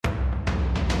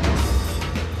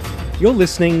You're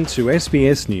listening to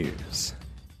SBS News.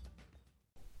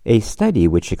 A study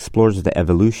which explores the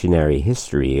evolutionary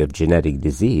history of genetic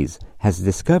disease has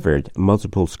discovered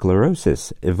multiple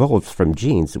sclerosis evolved from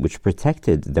genes which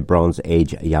protected the Bronze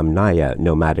Age Yamnaya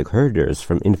nomadic herders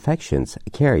from infections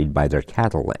carried by their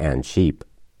cattle and sheep.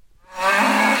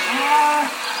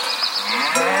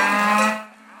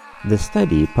 The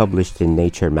study, published in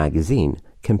Nature magazine,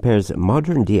 compares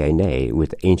modern DNA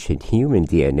with ancient human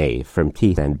DNA from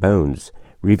teeth and bones,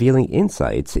 revealing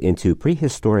insights into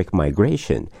prehistoric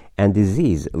migration and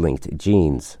disease-linked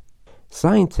genes.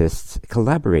 Scientists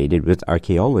collaborated with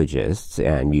archaeologists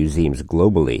and museums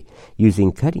globally,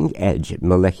 using cutting-edge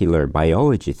molecular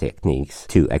biology techniques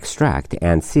to extract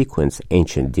and sequence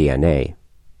ancient DNA.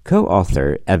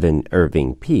 Co-author Evan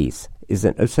Irving Pease is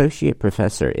an associate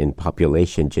professor in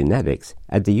population genetics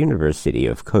at the University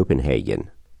of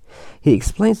Copenhagen. He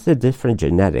explains the different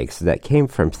genetics that came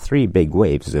from three big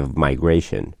waves of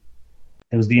migration.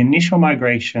 There was the initial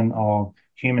migration of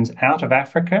humans out of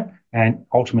Africa and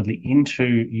ultimately into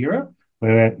Europe,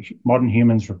 where modern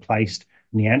humans replaced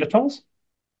Neanderthals.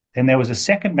 Then there was a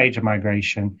second major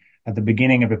migration at the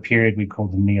beginning of a period we call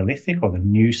the Neolithic or the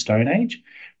New Stone Age,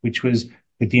 which was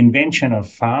with the invention of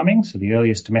farming, so the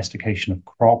earliest domestication of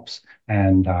crops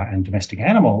and domestic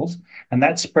animals, and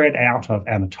that spread out of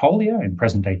Anatolia in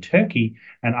present-day Turkey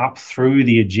and up through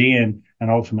the Aegean and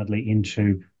ultimately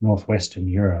into northwestern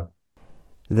Europe.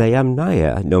 The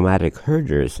Yamnaya nomadic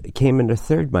herders came in a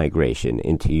third migration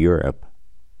into Europe.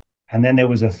 And then there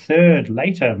was a third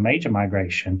later major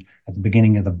migration at the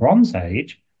beginning of the Bronze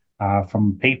Age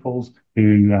from peoples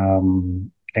who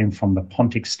came from the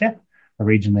Pontic steppe, a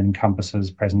region that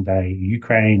encompasses present-day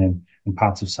Ukraine and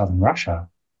parts of southern Russia.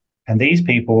 And these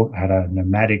people had a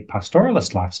nomadic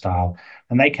pastoralist lifestyle,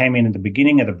 and they came in at the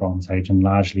beginning of the Bronze Age and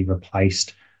largely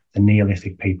replaced the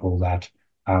Neolithic people that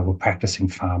were practicing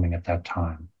farming at that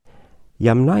time.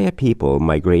 Yamnaya people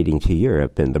migrating to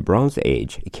Europe in the Bronze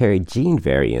Age carried gene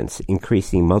variants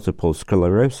increasing multiple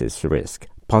sclerosis risk,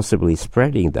 possibly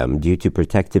spreading them due to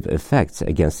protective effects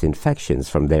against infections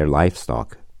from their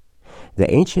livestock. The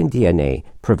ancient DNA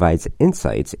provides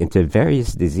insights into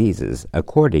various diseases,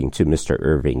 according to Mr.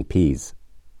 Irving Pease.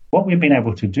 What we've been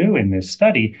able to do in this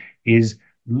study is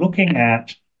looking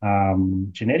at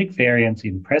genetic variants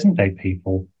in present-day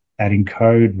people that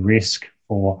encode risk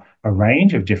for a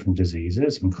range of different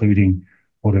diseases, including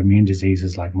autoimmune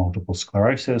diseases like multiple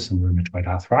sclerosis and rheumatoid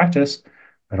arthritis,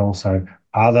 but also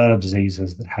other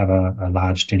diseases that have a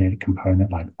large genetic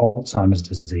component like Alzheimer's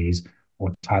disease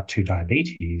or type 2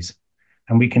 diabetes.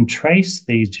 And we can trace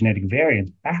these genetic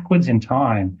variants backwards in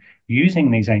time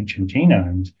using these ancient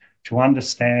genomes to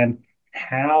understand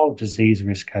how disease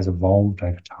risk has evolved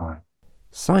over time.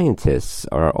 Scientists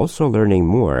are also learning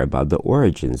more about the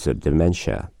origins of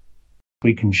dementia.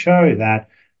 We can show that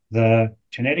the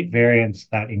genetic variants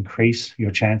that increase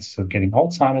your chances of getting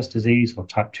Alzheimer's disease or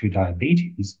type 2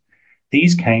 diabetes,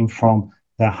 these came from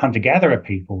the hunter-gatherer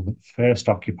people that first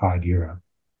occupied Europe.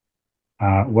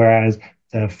 Whereas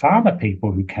the farmer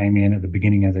people who came in at the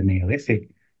beginning of the Neolithic,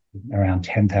 around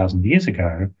 10,000 years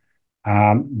ago,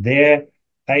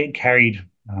 they carried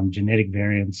genetic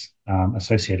variants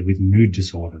associated with mood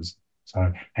disorders,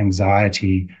 so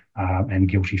anxiety and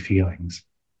guilty feelings.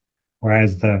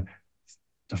 Whereas the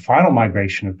final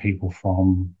migration of people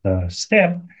from the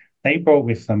steppe, they brought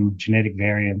with them genetic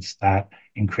variants that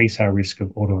increase our risk of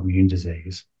autoimmune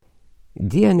disease.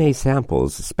 DNA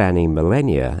samples spanning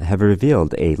millennia have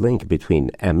revealed a link between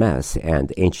MS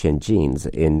and ancient genes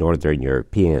in Northern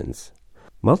Europeans.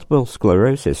 Multiple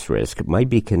sclerosis risk might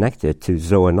be connected to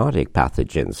zoonotic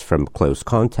pathogens from close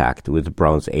contact with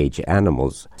Bronze Age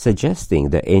animals,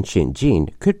 suggesting the ancient gene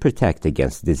could protect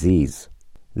against disease.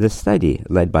 The study,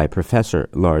 led by Professor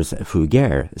Lars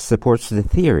Fugger, supports the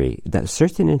theory that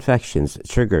certain infections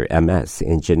trigger MS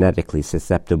in genetically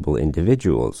susceptible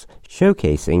individuals,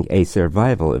 showcasing a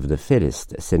survival of the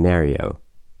fittest scenario.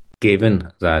 Given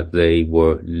that they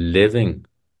were living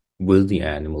with the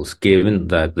animals, given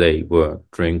that they were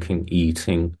drinking,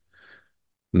 eating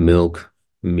milk,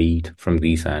 meat from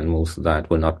these animals that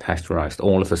were not pasteurized,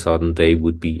 all of a sudden they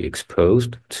would be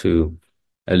exposed to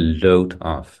a load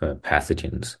of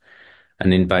pathogens.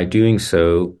 And by doing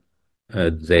so,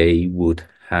 they would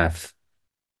have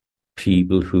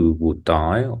people who would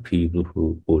die or people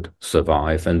who would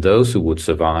survive. And those who would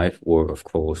survive were, of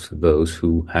course, those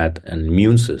who had an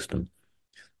immune system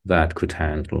that could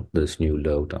handle this new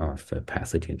load of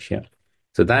pathogens. Yeah.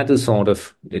 So that is sort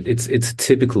of, it's a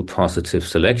typical positive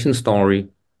selection story,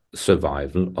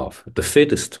 survival of the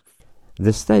fittest.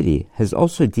 The study has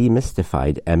also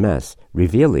demystified MS,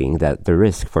 revealing that the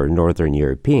risk for Northern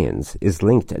Europeans is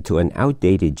linked to an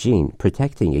outdated gene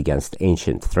protecting against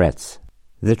ancient threats.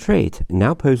 The trait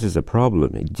now poses a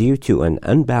problem due to an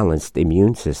unbalanced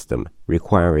immune system,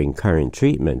 requiring current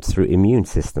treatment through immune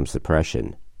system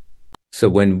suppression. So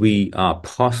when we are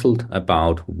puzzled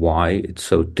about why it's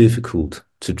so difficult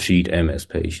to treat MS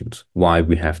patients, why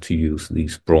we have to use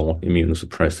these broad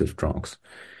immunosuppressive drugs,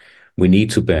 we need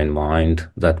to bear in mind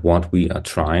that what we are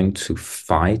trying to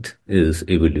fight is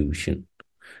evolution.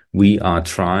 We are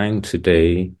trying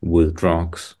today with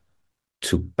drugs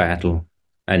to battle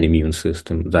an immune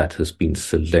system that has been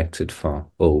selected for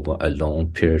over a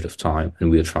long period of time, and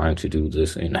we are trying to do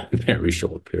this in a very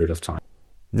short period of time.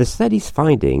 The study's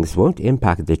findings won't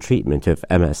impact the treatment of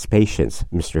MS patients,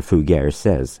 Mr. Fugere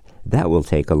says. That will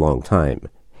take a long time.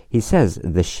 He says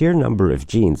the sheer number of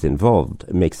genes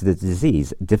involved makes the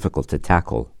disease difficult to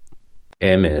tackle.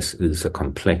 MS is a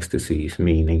complex disease,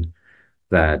 meaning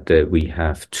that we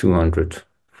have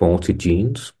 240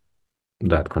 genes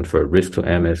that confer risk to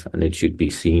MS, and it should be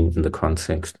seen in the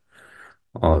context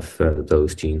of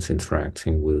those genes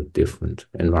interacting with different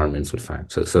environmental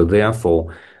factors. So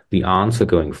therefore, the answer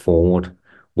going forward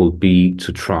will be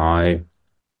to try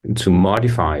to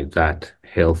modify that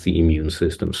healthy immune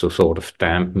system, so sort of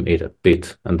dampen it a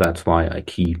bit. And that's why I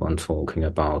keep on talking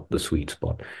about the sweet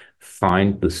spot.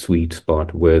 Find the sweet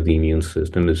spot where the immune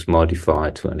system is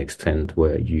modified to an extent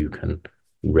where you can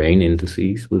rein in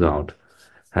disease without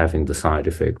having the side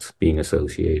effects being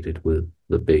associated with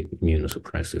the big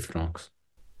immunosuppressive drugs.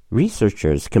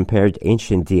 Researchers compared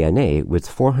ancient DNA with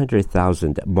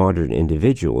 400,000 modern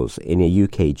individuals in a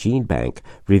UK gene bank,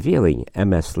 revealing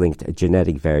MS-linked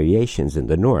genetic variations in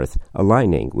the north,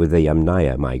 aligning with the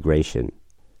Yamnaya migration.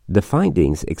 The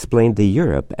findings explain the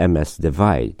Europe-MS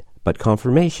divide, but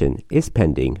confirmation is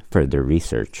pending further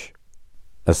research.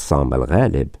 Assam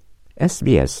Al-Ghalib,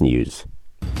 SBS News.